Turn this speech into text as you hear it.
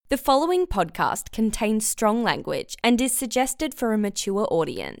The following podcast contains strong language and is suggested for a mature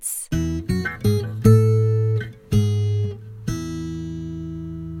audience.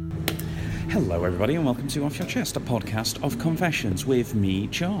 Hello everybody and welcome to Off Your Chest, a podcast of confessions with me,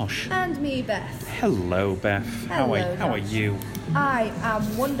 Josh. And me, Beth. Hello Beth. Hello, how are Josh. you? I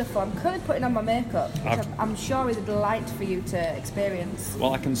am wonderful. I'm currently putting on my makeup, which I've- I'm sure is a delight for you to experience.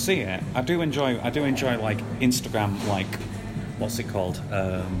 Well, I can see it. I do enjoy like Instagram, like, what's it called?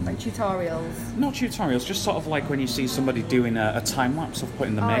 Like tutorials. Not tutorials, just sort of like when you see somebody doing a time lapse of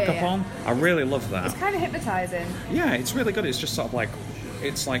putting the Oh, makeup yeah. on. I really love that. It's kind of hypnotising. Yeah, it's really good. It's just sort of like,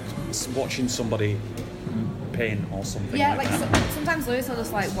 it's like watching somebody paint or something Yeah, like like that. sometimes Lewis will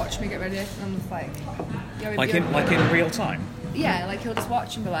just like watch me get ready, and I'm just like, you're Like in real time. Yeah, like he'll just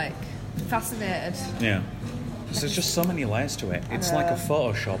watch and be like fascinated. Yeah. So there's just so many layers to it. It's like a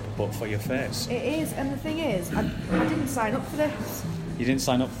Photoshop, but for your face. It is, and the thing is, I didn't sign up for this. You didn't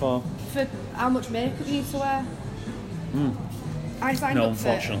sign up for? For how much makeup you need to wear. I signed No, up for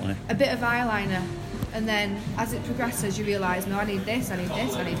unfortunately. a bit of eyeliner, and then as it progresses, you realise, no, I need this, I need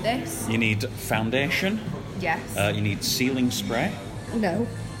this, I need this. You need foundation. Yes. You need sealing spray. No,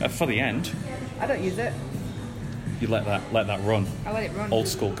 For the end, I don't use it. you let that run. I let it run. Old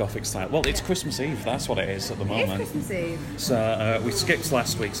school Gothic style. Well, it's Christmas Eve. That's what it is at the It is moment. Christmas Eve. So we skipped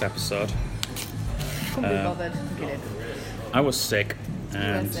last week's episode. Couldn't be bothered. Get it. I was sick,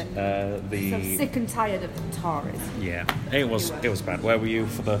 and sick. the So I'm sick and tired of the Tories. yeah, it was bad. Where were you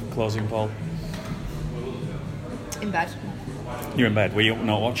for the closing poll? In bed. You're in bed. Were you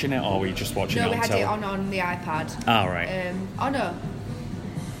not watching it, or were you just watching No, it we on had telly? it on the iPad. Ah, right. Oh no.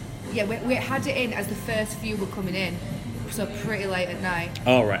 Yeah, we had it in as the first few were coming in, so pretty late at night.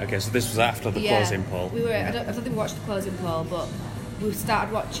 Oh, right. Okay, so this was after the closing poll. We were. I don't think we watched the closing poll, but we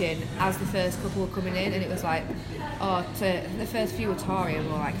started watching as the first couple were coming in, and it was like, the first few were Tory, and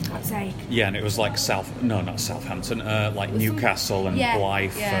we were like, for God's sake. Yeah, and it was like not Southampton, like was some- Newcastle and yeah,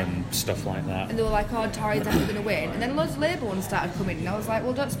 Blythe yeah. and stuff like that. And they were like, Tory's definitely going to win. And then loads of Labour ones started coming, and I was like,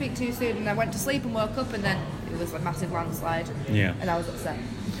 well, don't speak too soon. And I went to sleep and woke up, and then it was a massive landslide. Yeah. And I was upset.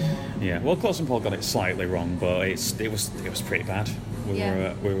 Yeah, well, closing poll got it slightly wrong, but it was pretty bad. We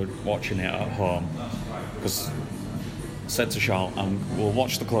were watching it at home because said to Charles, we'll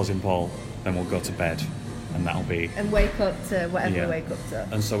watch the closing poll, then we'll go to bed, and that'll be. And wake up to whatever Yeah. we wake up to.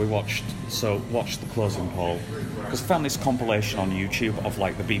 And so we watched the closing poll because I found this compilation on YouTube of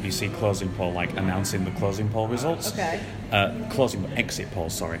like the BBC closing poll, like announcing the closing poll results. Okay. Exit poll,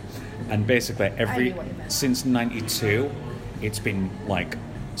 sorry. And basically I knew what you meant. since '92, it's been like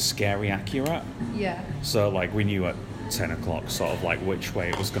scary accurate. Yeah. So like we knew at 10 o'clock sort of like which way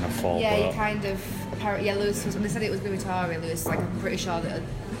it was going to fall. Yeah, but you kind of. Apparently, yeah, Lewis was. When they said it was going to be Tory, Lewis was like, I'm pretty sure that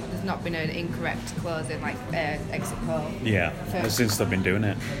there's not been an incorrect closing exit poll yeah, since they've been doing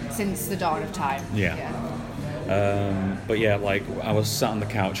it. since the dawn of time. Yeah. But yeah, like I was sat on the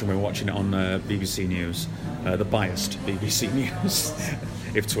couch and we were watching it on BBC News, the biased BBC News,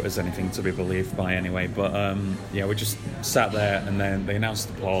 if Twitter's anything to be believed by anyway. But yeah, we just sat there and then they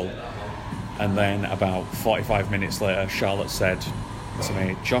announced the poll, and then about 45 minutes later, Charlotte said to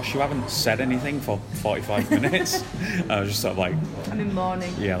me, "Josh, you haven't said anything for 45 minutes." I was just sort of like, I'm in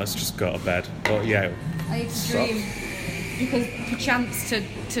mourning. "Yeah, let's just go to bed." But yeah, I need to So- dream because perchance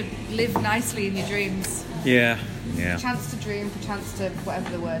to live nicely in your dreams. yeah. Chance to dream, perchance to whatever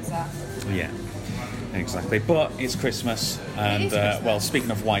the words are. Yeah, exactly. But it's Christmas, and is Christmas. well, speaking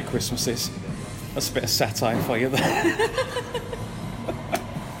of white Christmases, that's a bit of satire for you there.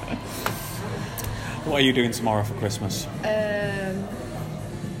 What are you doing tomorrow for Christmas?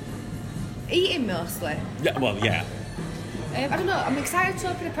 Eating mostly. Yeah, well, yeah. I don't know. I'm excited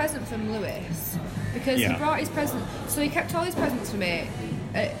to open a present from Lewis because Yeah. he brought his present. So he kept all his presents for me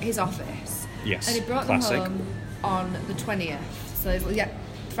at his office. Yes, And he brought classic. them home on the 20th. So yeah,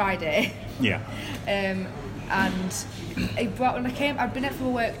 Friday. Yeah. And he brought when I'd been out for a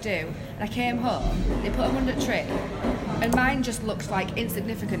work do, and I came home. They put them under the tree, and mine just looked like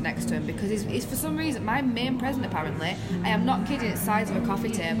insignificant next to him because it's for some reason my main present apparently. I am not kidding. It's the size of a coffee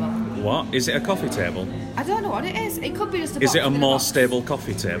table. What? Is it a coffee table? I don't know what it is. It could be just a. Is box it a within more box. stable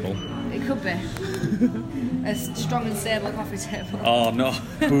coffee table? It could be. A strong and stable coffee table. Oh, no.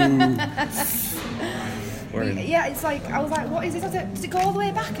 Boo. We're in. Yeah, it's like, I was like, what is this? I was like, does it go all the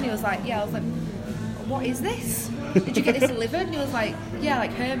way back? And he was like, yeah. I was like, what is this? Did you get this delivered? And he was like, yeah,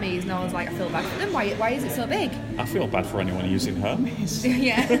 like Hermes. And I was like, I feel bad for them. Why is it so big? I feel bad for anyone using Hermes.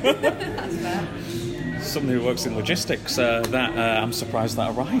 Yeah, that's fair. Somebody who works in logistics, I'm surprised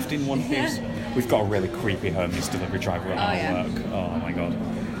that arrived in one of these. We've got a really creepy Hermes delivery driver at our yeah. work. Oh my god.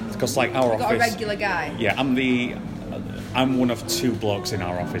 Because like our Got a office. regular guy. Yeah, I'm the I'm one of 2 blokes in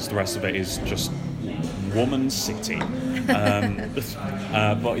our office. The rest of it is just woman city.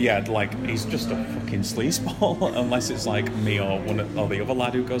 But yeah, like, he's just a fucking sleazeball unless it's like me or the other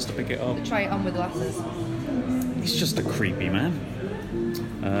lad who goes to pick it up. Try it on with glasses. He's just a creepy man.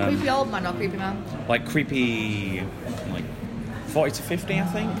 Creepy old man or creepy man? Like creepy, like 40 to 50, I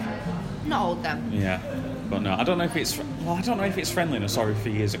think. Not old then. Yeah. But no, I don't know if it's friendliness or if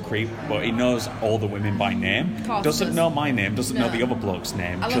he is a creep, but he knows all the women by name. Doesn't know my name, doesn't know the other bloke's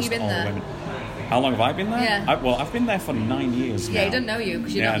name. How long just have you been all there? women. How long have I been there? Yeah. I've been there for 9 years now. Yeah, he doesn't know you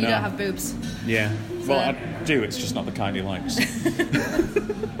because you don't have boobs. Yeah. Well, I do. It's just not the kind he likes.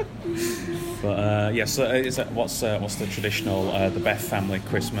 But so what's the traditional the Beth family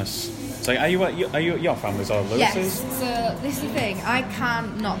Christmas? So are you at your family's or Lewis's? Yes. So this is the thing. I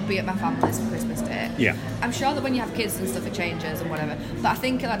can't not be at my family's for Christmas Day. Yeah. I'm sure that when you have kids and stuff, it changes and whatever. But I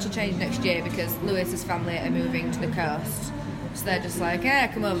think it'll actually change next year because Lewis's family are moving to the coast, so they're just like,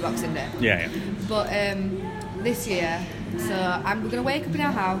 come over Boxing Day. Yeah. But this year, so we're gonna wake up in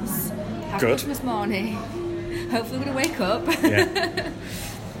our house, have Good. Christmas morning. Hopefully, we're gonna wake up. Yeah.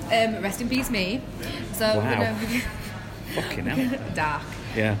 Rest in peace, me. So Wow. we're gonna Fucking hell. dark.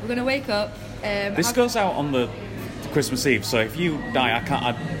 Yeah. We're gonna wake up. This goes out on the Christmas Eve, so if you die,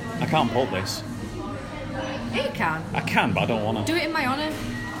 I can't pull this. Yeah, you can. I can, but I don't want to. Do it in my honour.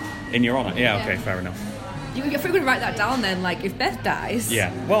 In your honour? Yeah, Yeah. okay, fair enough. You're probably gonna write that down then, like if Beth dies.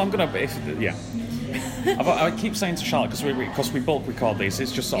 Yeah. Well, I'm gonna. I keep saying to Charlotte because we bulk record these.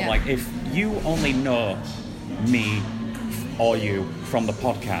 It's just sort of Yeah. like if you only know me or you from the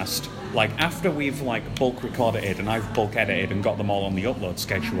podcast. Like after we've like bulk recorded it and I've bulk edited and got them all on the upload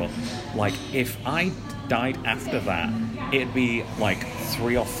schedule, like if I died after that, it'd be like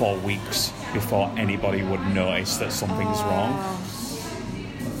 3 or 4 weeks before anybody would notice that something's wrong.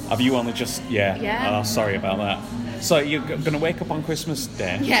 Have you only just Yeah. Oh, sorry about that. So you're gonna wake up on Christmas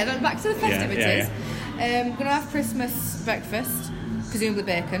Day? Yeah, then back to the festivities. Yeah. We're gonna have Christmas breakfast, presumably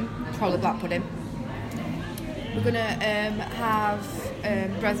bacon, probably black pudding. We're gonna have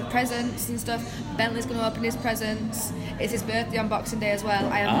presents and stuff. Bentley's gonna open his presents. It's his birthday on Boxing Day as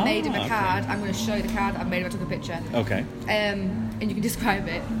well. I have made him a card. I'm gonna show you the card I've made him. I took a picture. Okay. And you can describe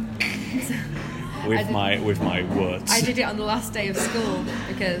it. With my words. I did it on the last day of school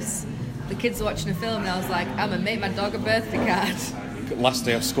because the kids were watching a film and I was like, I'm gonna make my dog a birthday card. Last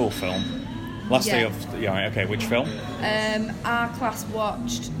day of school film. Okay, which film? Our class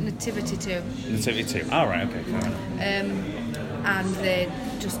watched Nativity 2. Nativity 2. Oh, right, okay, fair enough. And they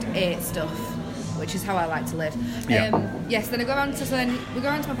just ate stuff, which is how I like to live. Yeah. Yes, then we go around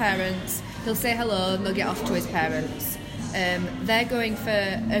to my parents. He'll say hello and they'll get off to his parents. They're going for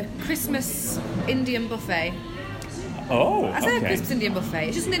a Christmas Indian buffet. Oh, I say okay. a Christmas Indian buffet.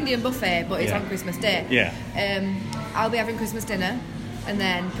 It's just an Indian buffet, but it's on Christmas Day. Yeah. I'll be having Christmas dinner and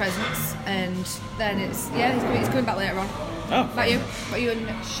then presents, and then it's coming back later on. Oh. What about you? What are you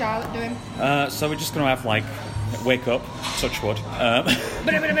and Charlotte doing? So we're just going to have, like, wake up, touch wood.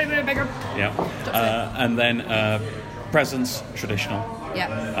 Bigger. Yeah. And then presents, traditional.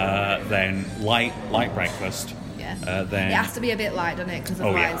 Yeah. Then light breakfast. Yeah. Then it has to be a bit light, doesn't it? Because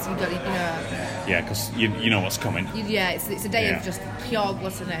otherwise you've got to, Yeah, because you know what's coming. It's a day of just pure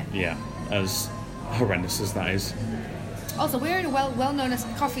gluttony. Yeah, as horrendous as that is. Also, we're in a well-known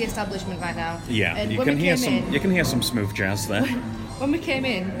coffee establishment right now. Yeah, and you can hear some smooth jazz there. When we came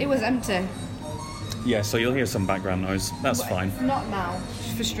in, it was empty. Yeah, so you'll hear some background noise. That's fine. Not now.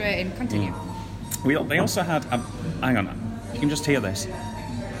 It's frustrating. Continue. They also had. Hang on, you can just hear this.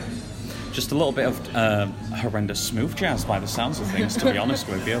 Just a little bit of horrendous smooth jazz by the sounds of things, to be honest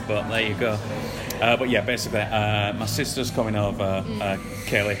with you. But there you go. But yeah, basically, my sister's coming over.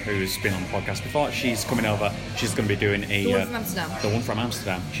 Kaylee, who's been on the podcast before, she's coming over. She's going to be doing a The one from Amsterdam. The one from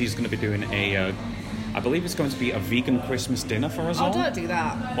Amsterdam. She's going to be doing a. I believe it's going to be a vegan Christmas dinner for us all. Oh, don't do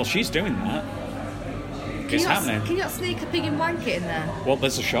that. Well, she's doing that. It's happening. Can you not sneak a pig in blanket in there? Well,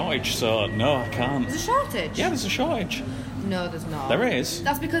 there's a shortage, so no, I can't. There's a shortage? Yeah, there's a shortage. No, there's not. There is.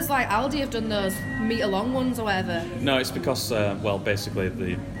 That's because, like, Aldi have done those meet-along ones or whatever. No, it's because, basically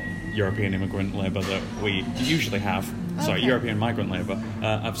the European immigrant labour that we usually have, European migrant labour,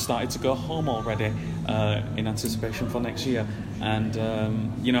 have started to go home already in anticipation for next year. And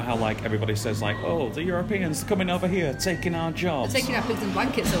you know how, like, everybody says, like, oh, the Europeans are coming over here, taking our jobs. They're taking our pigs and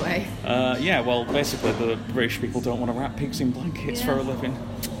blankets away. Yeah, well, basically the British people don't want to wrap pigs in blankets for a living.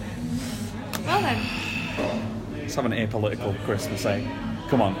 Well then. Let's have an apolitical Christmas, eh?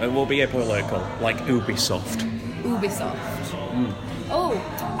 Come on, it will be apolitical, like Ubisoft. Ubisoft. Oh,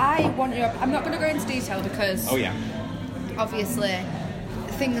 I'm not going to go into detail because... Oh, yeah. Obviously,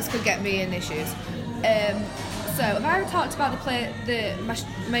 things could get me in issues. Also, have I ever talked about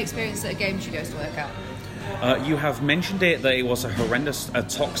my experience at a game studio to work at? You have mentioned it, that it was a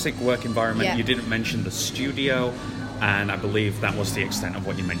toxic work environment. Yeah. You didn't mention the studio, and I believe that was the extent of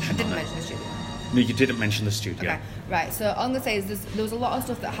what you mentioned. I didn't mention the studio. No, you didn't mention the studio. Okay, right. So all I'm gonna say is there was a lot of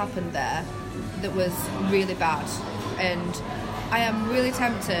stuff that happened there that was really bad, and I am really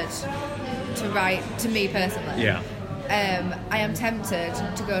tempted to write to me personally. Yeah. I am tempted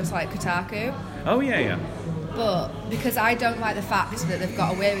to go to like Kotaku. Oh yeah. But because I don't like the fact that they've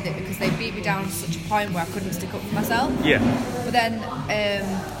got away with it, because they beat me down to such a point where I couldn't stick up for myself. Yeah. But then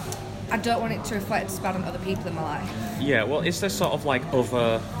I don't want it to reflect as bad on other people in my life. Yeah. Well, is there sort of like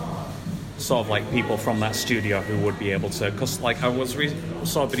other sort of like people from that studio who would be able to? Because like I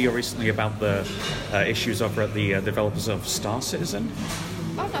saw a video recently about the issues over at the developers of Star Citizen.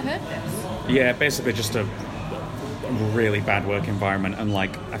 I've not heard this. Yeah, basically just a really bad work environment, and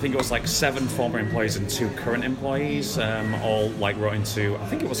like I think it was like 7 former employees and 2 current employees, all like wrote into, I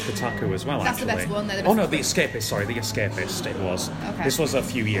think it was Kotaku as well. That's actually. the best one. Oh no, The Escapist. Sorry, The Escapist. It was. Okay. This was a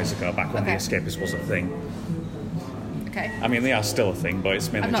few years ago, back when Okay. The Escapist was a thing. Okay. I mean, they are still a thing, but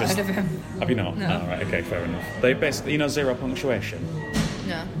it's mainly I've not just. heard of him. Have you not? No. Oh, right. Okay, fair enough. They basically, zero punctuation.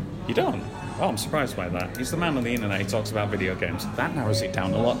 No. You don't? Oh, I'm surprised by that. He's the man on the internet. He talks about video games. That narrows it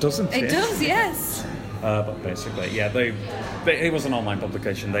down a lot, doesn't it? It does, yes. But basically, yeah, it was an online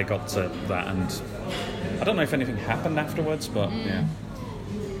publication. They got to that, and I don't know if anything happened afterwards, but yeah.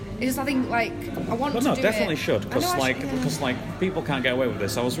 It's just, I think, like, I want But to no, do definitely it. should, I know I should, yeah. because people can't get away with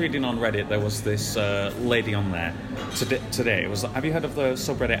this. I was reading on Reddit. There was this lady on there today. It was. Have you heard of the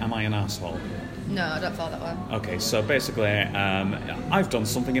subreddit "Am I an Asshole"? No, I don't follow that one. Okay, so basically, I've done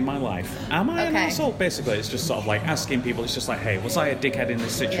something in my life. Am I an Okay. asshole? Basically, it's just sort of like asking people. It's just like, hey, was I a dickhead in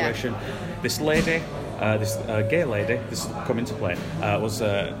this situation? This lady, this gay lady, this has come into play, was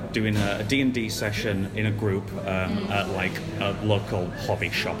doing a D&D session in a group at like a local hobby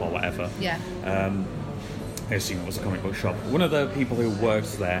shop or whatever. Yeah. I assume it was a comic book shop. One of the people who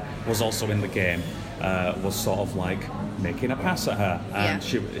worked there was also in the game, was sort of like making a pass at her. And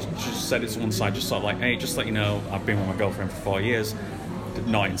she said it to one side, just sort of like, hey, just let you know, I've been with my girlfriend for 4 years.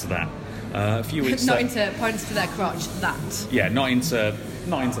 Not into that. A few weeks Not into points to their crotch, that. Yeah, not into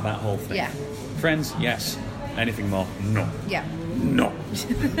that whole thing. Yeah. Friends, yes. Anything more? No. Yeah. No.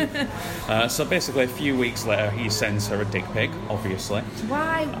 So basically, a few weeks later, he sends her a dick pic, obviously.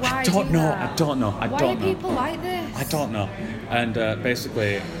 Why I don't know. I don't know. Why are people like this? I don't know. And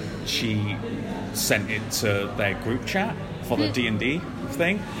basically, she sent it to their group chat for the D&D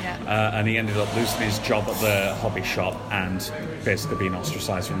thing. Yeah. And he ended up losing his job at the hobby shop and basically being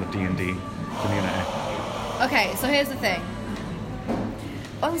ostracised from the D&D community. Okay, so here's the thing.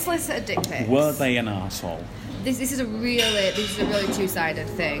 Unsolicited dick pics. Were they an arsehole? This is a really two-sided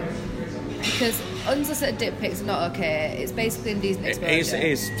thing, because unsolicited dick pics are not okay. It's basically indecent exposure. It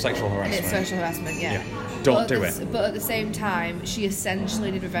is sexual And harassment. it's sexual harassment, yeah. Don't do it. But at the same time, she essentially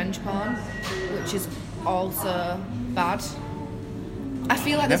did revenge porn, which is also bad. I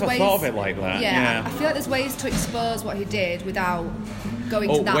feel like Never there's ways. thought of it like that. Yeah. I feel like there's ways to expose what he did without going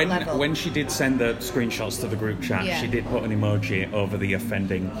to that level. When she did send the screenshots to the group chat, Yeah. she did put an emoji over the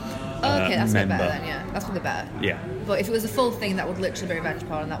offending Okay, that's member. a bit better then, yeah. That's probably better. Yeah. But if it was a full thing, that would literally be revenge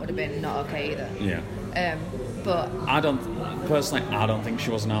porn, and that would have been not okay either. Yeah. But I don't think she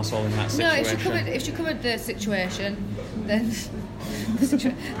was an arsehole in that no, situation. if she covered the situation, then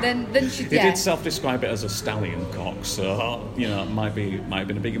then she He did self-describe it as a stallion cock, so it might have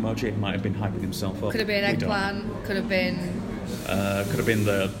been a big emoji. It might have been hyping himself up. could have been an We don't. eggplant, could have been. Could have been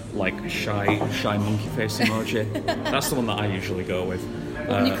the like shy monkey face emoji. That's the one that I usually go with.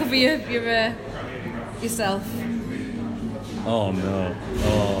 When you cover yourself. Oh no.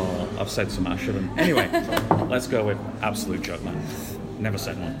 Oh, I've said something I shouldn't. Anyway, let's go with absolute joke, man. Never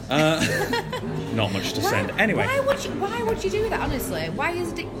said one. Not much to send. Anyway. Why would you do that, honestly? Why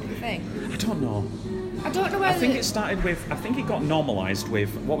is a dick pic a thing? I don't know. I don't know whether... I think it got normalised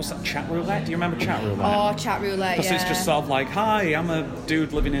with, what was that, chat roulette? Do you remember chat roulette? Oh, chat roulette, Because it's just sort of like, hi, I'm a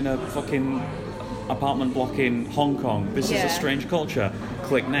dude living in a fucking apartment block in Hong Kong. This is a strange culture.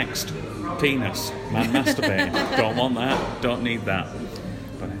 Click next. Penis. Man masturbating. Don't want that. Don't need that.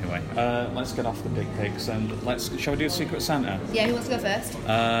 But anyway, let's get off the dick pics and shall we do Secret Santa? Yeah, who wants to go first?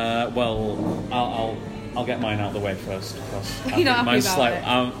 Well, I'll get mine out of the way first. You're not happy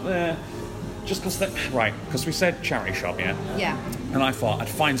about it? Just because we said charity shop, yeah? Yeah. And I thought I'd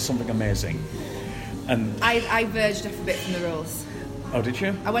find something amazing. And I verged off a bit from the rules. oh, did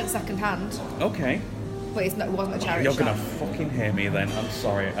you? I went second hand, Okay. but it wasn't a charity You're shop. gonna fucking hate me then. I'm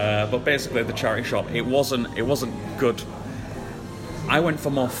sorry. But basically, the charity shop, it wasn't good. I went for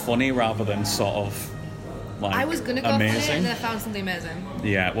more funny rather than sort of like I was gonna go for it, amazing. and then I found something amazing.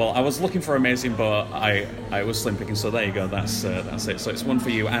 Yeah, well, I was looking for amazing, but I was slim picking. So there you go. That's it. So it's one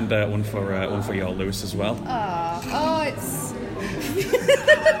for you and one for your Lewis as well. Oh, it's.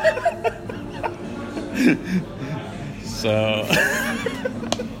 So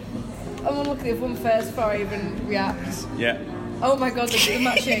I want to look at the other one first before I even react. yeah. Oh my god, they're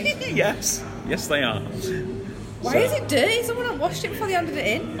matching. Yes, they are. Why is it dirty? Someone had washed it before they handed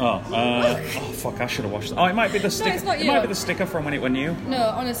it in. Oh fuck! I should have washed it. Oh, it might be the sticker. it's not It you. might be the sticker from when it were new. No,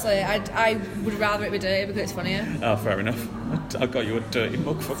 honestly, I would rather it be dirty because it's funnier. Oh, fair enough. I got you a dirty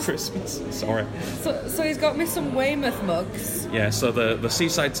mug for Christmas. Sorry. So he's got me some Weymouth mugs. Yeah. So the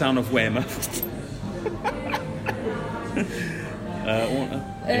seaside town of Weymouth.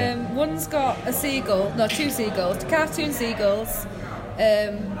 One's got a seagull, no, two seagulls, cartoon seagulls.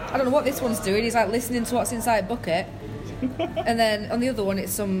 I don't know what this one's doing. He's like listening to what's inside a bucket. And then on the other one,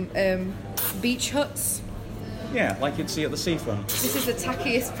 it's some beach huts. Yeah, like you'd see at the seafront. This is the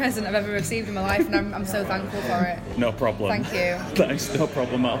tackiest present I've ever received in my life, and I'm so thankful for it. No problem. Thank you. That is no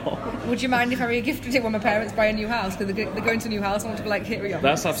problem at all. Would you mind if I re-gifted it when my parents buy a new house? Because they're going to a new house, I want to be like, here we go.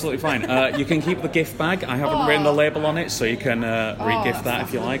 That's absolutely fine. You can keep the gift bag. I haven't written the label on it, so you can re-gift that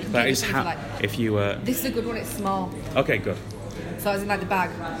if you like. That is how. If you. This is a good one. It's small, Okay, good. so it's in like the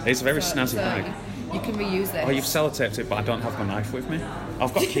bag. It's a very snazzy bag. You can reuse this. Oh, you've sellotaped it, but I don't have my knife with me.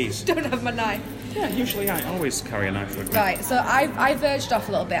 I've got keys. Don't have my knife. Yeah, usually I always carry a knife with me. Right, so I verged off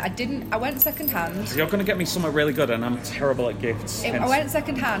a little bit. I went second hand. You're going to get me somewhere really good, and I'm terrible at gifts. I went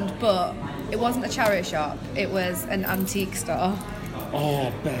second hand, but it wasn't a charity shop. It was an antique store.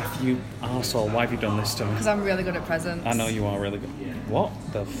 Oh, Beth, you arsehole. Why have you done this to me? Because I'm really good at presents. I know you are really good. What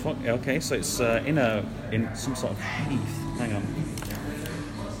the fuck? Okay, so it's in some sort of sheath. Hang on.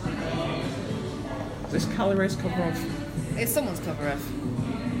 Is this Cali Ray's cover of? It's someone's cover of.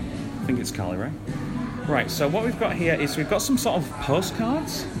 I think it's Cali Ray. Right, so what we've got here is we've got some sort of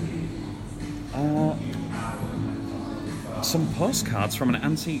postcards. Some postcards from an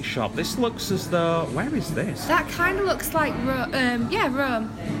antique shop. This looks as though... Where is this? That kind of looks like Rome.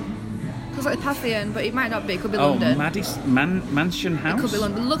 Looks like the Pantheon, but it might not be. It could be London. Mansion House? It could be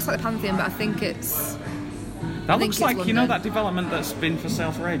London. It looks like the Pantheon, but I think it's... That looks it's like, you know, London. that development that's been for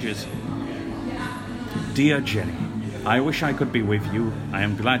sale for ages. Dear Jenny, I wish I could be with you. I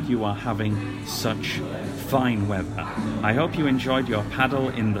am glad you are having such fine weather. I hope you enjoyed your paddle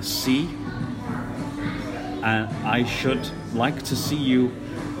in the sea. And I should like to see you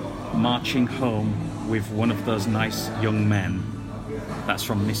marching home with one of those nice young men. That's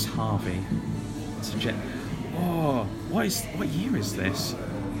from Miss Harvey. Oh, what year is this?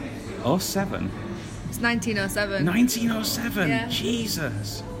 07? It's 1907. 1907? Yeah.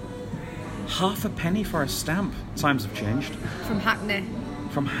 Jesus. Half a penny for a stamp. Times have changed. From Hackney.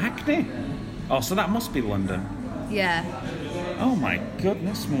 From Hackney? Oh, so that must be London. Yeah. Oh my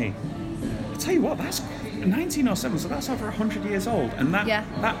goodness me. I'll tell you what, that's 1907, so that's over 100 years old. And that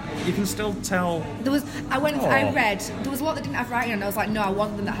you can still tell... I read, there was a lot that didn't have writing on. I was like, no, I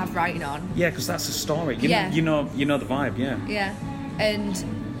want them that have writing on. Yeah, because that's a story. You know the vibe, yeah. Yeah. And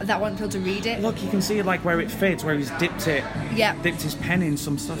that one people to read it. Look, you can see like where it fits, where he's dipped his pen in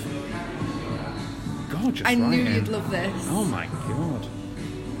some stuff. Gorgeous I knew writing. you'd love this. Oh my god.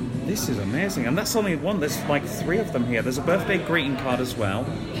 This is amazing. And that's only one. There's like 3 of them here. There's a birthday greeting card as well.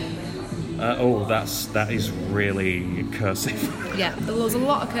 That is really cursive. Yeah, there was a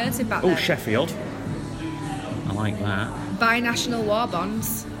lot of cursive back there. Oh, Sheffield. I like that. Buy national war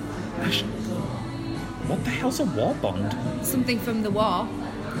bonds. What the hell's a war bond? Something from the war.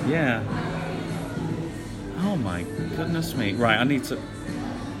 Yeah. Oh my goodness me. Right, I need to...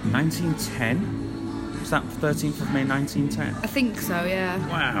 1910? Was that 13th of May 1910? I think so, yeah.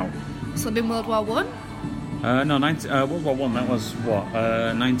 Wow. So it'd been World War One? No, World War One. That was what?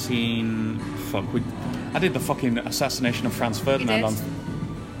 19. Fuck. I did the fucking assassination of Franz Ferdinand on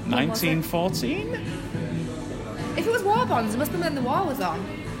 1914. If it was war bonds, it must have been when the war was on.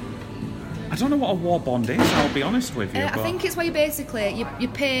 I don't know what a war bond is. I'll be honest with you. I think it's where you basically you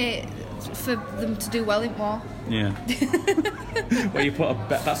pay for them to do well in war. Yeah. Where you put a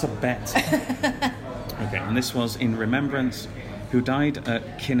bet. That's a bet. Okay, and this was in remembrance. Who died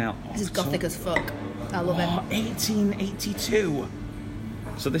at Kinnell. This is gothic as fuck. I love it. 1882.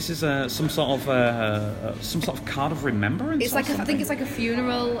 So this is some sort of card of remembrance. It's like I think it's like a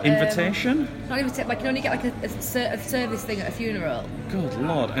funeral invitation. Not invitation, like you only get like a service thing at a funeral. Good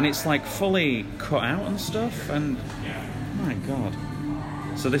lord, and it's like fully cut out and stuff. And my god.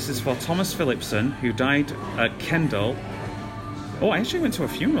 So this is for Thomas Phillipson, who died at Kendal. Oh, I actually went to a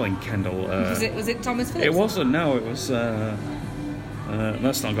funeral in Kendal. Was it Thomas Phillipson? It wasn't. No, it was.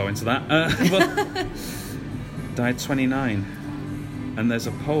 Let's not go into that. But Died 29. And there's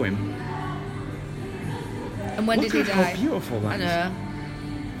a poem. And when Look did he at die? how beautiful that I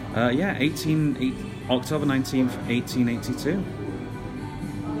know. is. October 19th, 1882.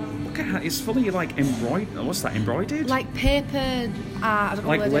 Look at how it's fully like embroidered. What's that? Embroidered? Like paper art. I don't know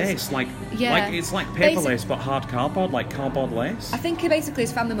Like what it lace, is. like Yeah. it's like paper Basic- lace but hard cardboard, like cardboard lace. I think basically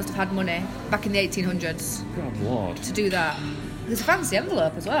his family must have had money back in the 1800s God Lord. to do that. It's a fancy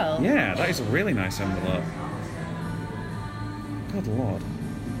envelope as well. Yeah, that is a really nice envelope. Good Lord.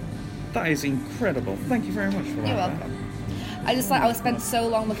 That is incredible. Thank you very much for that. You're welcome. I just I spent so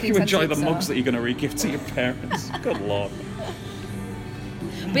long looking You at enjoy the Antique mugs Store. that you're going to re-gift to your parents. Good Lord.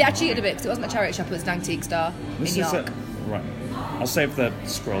 But yeah, I cheated a bit because it wasn't a charity shop, it was an antique store This in is York. it. Right. I'll save the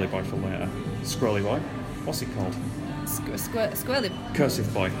Scrolly Boy for later. Scrolly Boy? What's it called? Squirrely.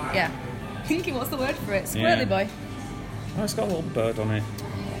 Cursive Boy. Yeah. Thinking, what's the word for it? Squirrely Yeah. boy. Oh, it's got a little bird on it.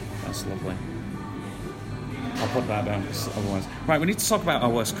 That's lovely. I'll put that down because otherwise... Right, we need to talk about our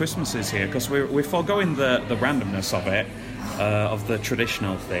worst Christmases here because we're foregoing the randomness of it, of the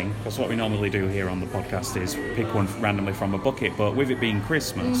traditional thing, because what we normally do here on the podcast is pick one randomly from a bucket, but with it being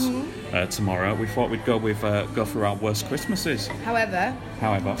Christmas tomorrow, we thought we'd go through our worst Christmases. However,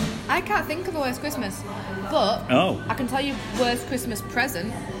 I can't think of a worst Christmas, but Oh. I can tell you worst Christmas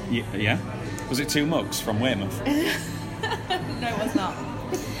present. Yeah? Was it 2 mugs from Weymouth? No, it was not.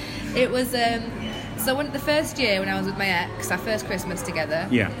 It was, so when the first year when I was with my ex, our first Christmas together,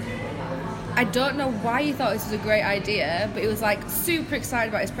 Yeah. I don't know why he thought this was a great idea, but he was like super excited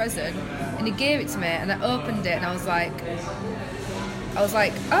about his present, and he gave it to me, and I opened it, and I was like,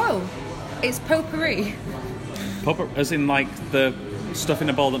 oh, it's potpourri. As in, like, the stuff in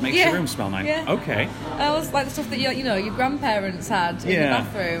a bowl that makes your room smell nice? Yeah. Okay. I was like the stuff that your grandparents had in the Yeah.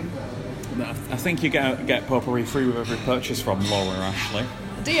 bathroom. I think you get potpourri free with every purchase from Laura Ashley.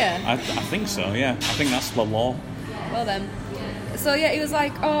 Do you? I think so, yeah. I think that's the law. Well then. So yeah, he was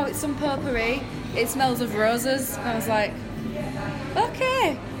like, oh, it's some potpourri. It smells of roses. And I was like,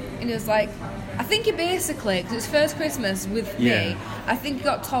 okay. And he was like, I think he basically, because it's first Christmas with Yeah. me, I think he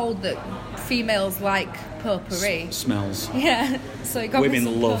got told that females like potpourri. Smells. Yeah. So he got me Women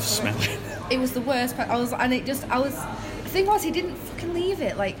some love potpourri. smelling. It was the worst part. The thing was, he didn't fucking leave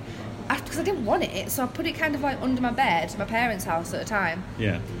it, like, because I didn't want it, so I put it kind of like under my bed, my parents' house at the time,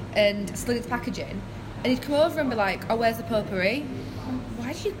 Yeah. and slid its packaging. And he'd come over and be like, oh, where's the potpourri?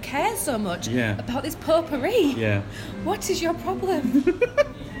 Why do you care so much about this potpourri? Yeah. What is your problem?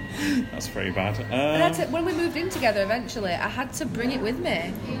 That's pretty bad. When we moved in together eventually, I had to bring it with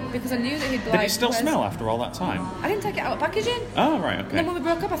me because I knew that he'd be Did like... it still "Where's-" smell after all that time? I didn't take it out of packaging. Oh, right, And then okay. when we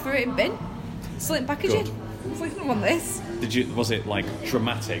broke up, I threw it in bin. Still in packaging. Good. I was like, I don't want this. Was it like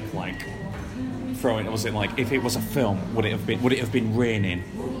dramatic, like throwing? Was it like if it was a film? Would it have been raining,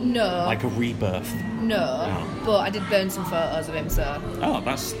 No. like a rebirth? No. Oh. But I did burn some photos of him, so... Oh,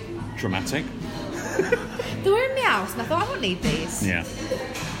 that's dramatic. They were in my house, and I thought, I don't need these. Yeah.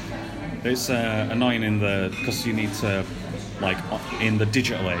 It's annoying because you need to, like, in the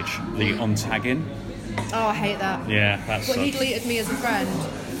digital age, the untagging. Oh, I hate that. Yeah, that's. But he deleted me as a friend,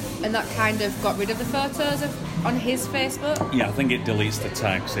 and that kind of got rid of the photos on his Facebook. Yeah, I think it deletes the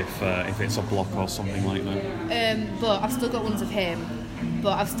tags if it's a block or something like that. But I've still got ones of him.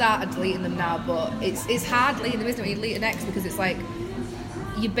 But I've started deleting them now. But it's hard deleting them, isn't it, when you delete an ex, because it's like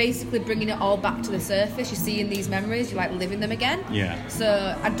you're basically bringing it all back to the surface. You're seeing these memories, you're like living them again. Yeah.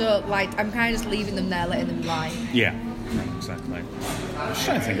 So I don't like. I'm kind of just leaving them there, letting them lie. Yeah, exactly. I'm just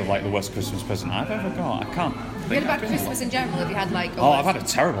trying to think of like the worst Christmas present I've ever got. I can't. You had about Christmas in general. Have you had like? Oh, I've had a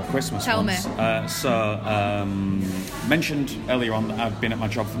terrible Christmas Tell once. me. Mentioned earlier on that I've been at my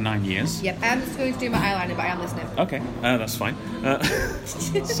job for 9 years. Yep, I'm just going to do my eyeliner, but I am listening. Okay, that's fine.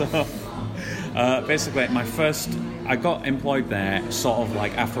 Basically, I got employed there sort of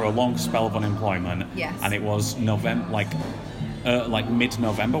like after a long spell of unemployment. Yes. And it was November, like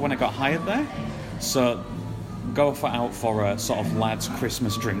mid-November when I got hired there. So go out for sort of lads'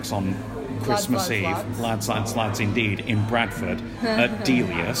 Christmas drinks on Christmas Lads, Eve. lads. Lads indeed, in Bradford at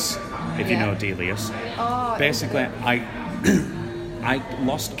Delius, if you Yeah. know Delius. Oh, Basically, I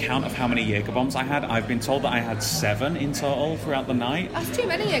lost count of how many Jaeger bombs I had. I've been told that I had 7 in total throughout the night. That's too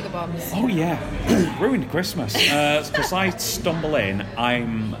many Jaeger bombs. Oh yeah, ruined Christmas. Because I stumble in, I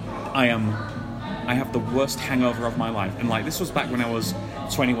have the worst hangover of my life. And like this was back when I was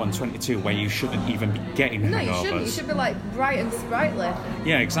 21, 22, where you shouldn't even be getting No, hangovers. you shouldn't. You should be like bright and sprightly.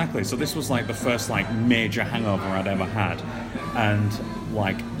 Yeah, exactly. So this was like the first like major hangover I'd ever had, and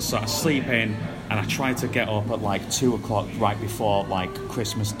like so I sleep in. And I try to get up at like 2 o'clock right before like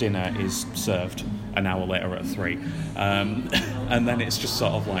Christmas dinner is served an hour later at 3. And then it's just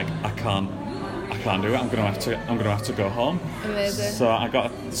sort of like I can't can't do it. I'm gonna have to go home. Amazing.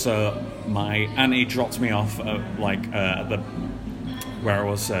 So my auntie dropped me off at the where I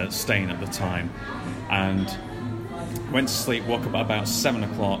was staying at the time, and went to sleep. Woke up at about 7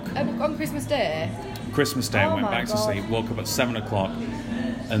 o'clock. On Christmas Day. Christmas Day, Oh went my back to God. sleep. Woke up at 7 o'clock,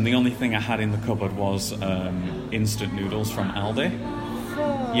 and the only thing I had in the cupboard was instant noodles from Aldi.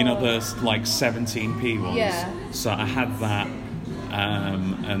 You know, the like 17p ones. Yeah. So I had that,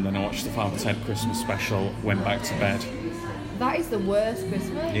 and then I watched the Father Ted Christmas special. Went back to bed. That is the worst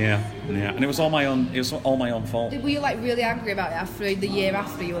Christmas. Yeah, and it was all my own. It was all my own fault. Were you like really angry about it after the year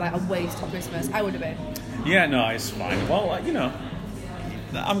after? You were like, a waste of Christmas. I would have been. Yeah, no, it's fine. Well, you know,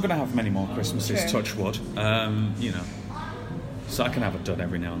 I'm gonna have many more Christmases. True. Touch wood. You know, so I can have a dud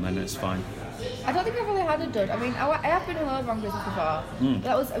every now and then. It's fine. I don't think I've really had a dud. I mean, I have been hungover on Christmas before. But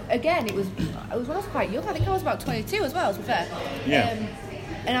that was, again, it was when I was quite young. I think I was about 22 as well, to be fair. Yeah.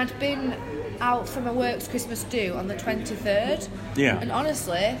 And I'd been out for my work's Christmas do on the 23rd. Yeah. And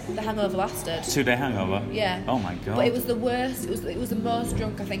honestly, the hangover lasted. 2-day hangover. Yeah. Oh my god. But it was the worst. It was the most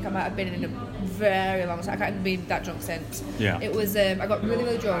drunk I think I might have been in a very long time. I can't even be that drunk since. Yeah. It was. I got really,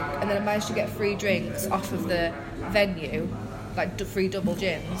 really drunk, and then I managed to get free drinks off of the venue, like free double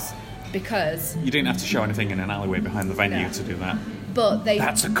gins, because. You didn't have to show anything in an alleyway behind the venue No. to do that. But they.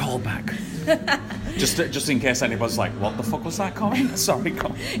 That's a callback. just in case anybody's like, what the fuck was that comment? Sorry,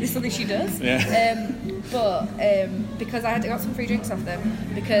 comment. It's something she does. Yeah. But because I got some free drinks off them,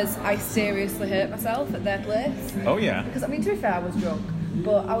 because I seriously hurt myself at their place. Oh yeah. Because, I mean, to be fair, I was drunk,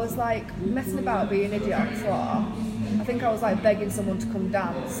 but I was like messing about being an idiot on the floor. I think I was like begging someone to come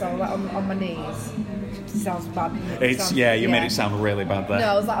dance, so like on my knees. It sounds bad. You made it sound really bad there. No,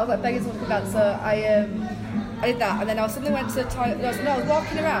 I was like begging someone to come dance, so I did that, and then I suddenly went to the toilet. I was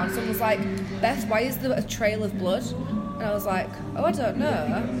walking around. Someone was like, "Beth, why is there a trail of blood?" And I was like, "Oh, I don't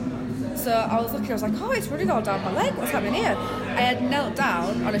know." So I was looking. I was like, "Oh, it's running all down my leg. What's happening here?" I had knelt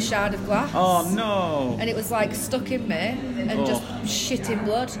down on a shard of glass. Oh no. And it was like stuck in me and just shitting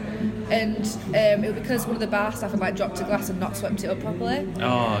blood. And it was because one of the bar staff had like dropped a glass and not swept it up properly.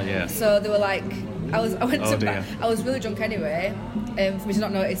 Oh yeah. So they were like, I dear. was really drunk anyway, for me to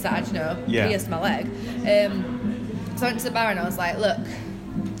not notice that I'd, Yeah. pierced my leg. So I went to the bar and I was like, look,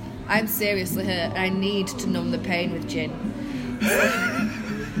 I'm seriously hurt and I need to numb the pain with gin.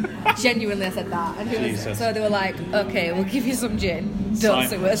 Genuinely, I said that. And so they were like, okay, we'll give you some gin. Don't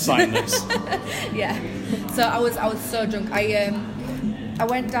sue us. Sign this. Yeah. So I was so drunk. I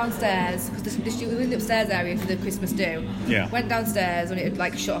went downstairs because we were in the upstairs area for the Christmas do. Yeah. Went downstairs when it had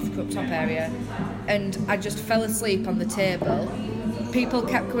like shut off the top area, and I just fell asleep on the table. People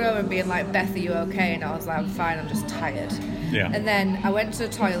kept coming over and being like, "Beth, are you okay?" And I was like, "I'm fine. I'm just tired." Yeah. And then I went to the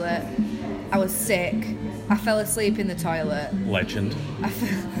toilet. I was sick. I fell asleep in the toilet. Legend.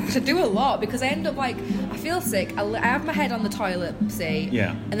 I do a lot because I end up like, I feel sick. I have my head on the toilet seat.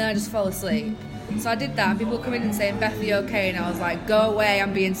 Yeah. And then I just fall asleep. So I did that, and people would come in and saying, "Beth, are you okay?" And I was like, "Go away,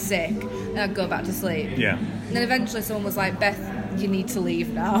 I'm being sick." And I'd go back to sleep. Yeah. And then eventually someone was like, "Beth, you need to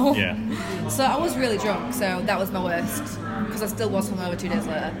leave now." Yeah. So I was really drunk, so that was my worst. Because I still was hungover 2 days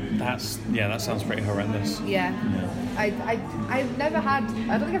later. That sounds pretty horrendous. Yeah. I've never had,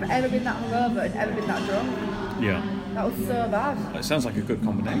 I don't think I've ever been that hungover and ever been that drunk. Yeah. That was so bad. It sounds like a good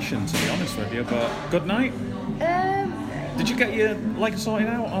combination, to be honest with you, but good night. Did you get your leg sorted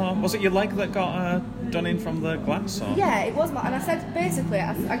out, or was it your leg that got done in from the glass? Or? Yeah, it was. And I said, basically,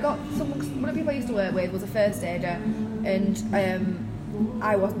 I got someone, one of the people I used to work with was a first aider, and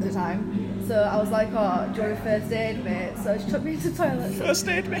I wasn't at the time. So I was like, "Oh, do you want a first aid, mate?" So she took me to the toilet. First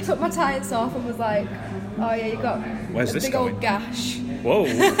aid, mate? Took my tights off and was like, "Oh yeah, you got Where's a this big going? old gash." Whoa.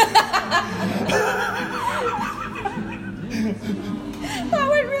 That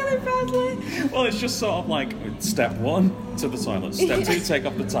went really badly. Well, it's just sort of like step 1 to the toilet, step 2 take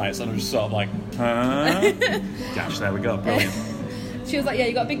off the tights, and I'm just sort of like, huh? Gosh, there we go, brilliant. She was like, "Yeah,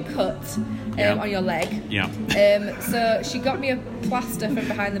 you got a big cut on your leg." Yeah. So she got me a plaster from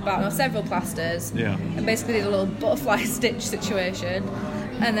behind the bar, or several plasters. Yeah. And basically did a little butterfly stitch situation,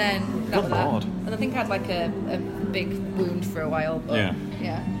 and then that Good was Lord. that. And I think I had like a big wound for a while. But Yeah.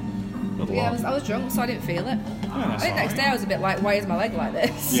 Yeah. Good But yeah, Lord. I was drunk, so I didn't feel it. Oh, that's I think next alright. day I was a bit like, "Why is my leg like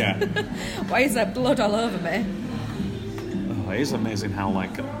this? Yeah. Why is there blood all over me?" Oh, it is amazing how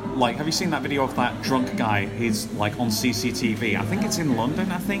like have you seen that video of that drunk guy? He's like on CCTV. I think it's in London.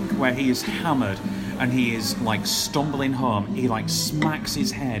 I think where he is hammered and he is like stumbling home. He like smacks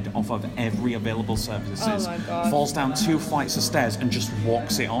his head off of every available surfaces. Oh my God. Falls down 2 flights of stairs and just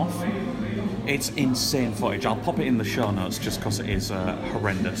walks it off. It's insane footage. I'll pop it in the show notes just because it is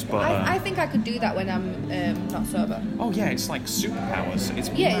horrendous. But I think I could do that when I'm not sober. oh yeah, it's like superpowers. It's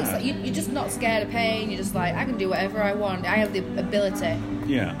Yeah, mad. it's like you're just not scared of pain. You're just like, I can do whatever I want. I have the ability.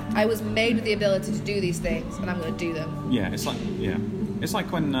 Yeah. I was made with the ability to do these things, and I'm going to do them. Yeah, it's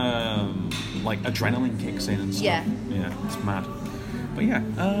like when like adrenaline kicks in and stuff. Yeah. It's mad. But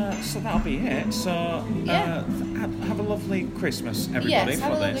yeah, so that'll be it. So Yeah. have a lovely Christmas, everybody. Yes, for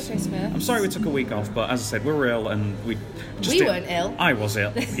have a lovely this. Christmas. I'm sorry we took a week off, but as I said, we were ill and we just We weren't ill. I was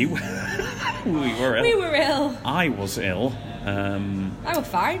ill. we were ill. We were ill. I was ill. I was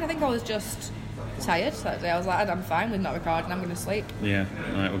fine. I think I was just tired that day. I was like, I'm fine with not recording. I'm going to sleep. Yeah.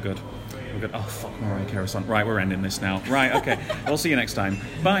 All right, we're good. We're good. Oh fuck, Mariah Carey's on. Right, we're ending this now. Right, okay. We'll see you next time.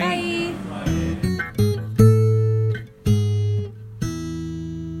 Bye. Bye.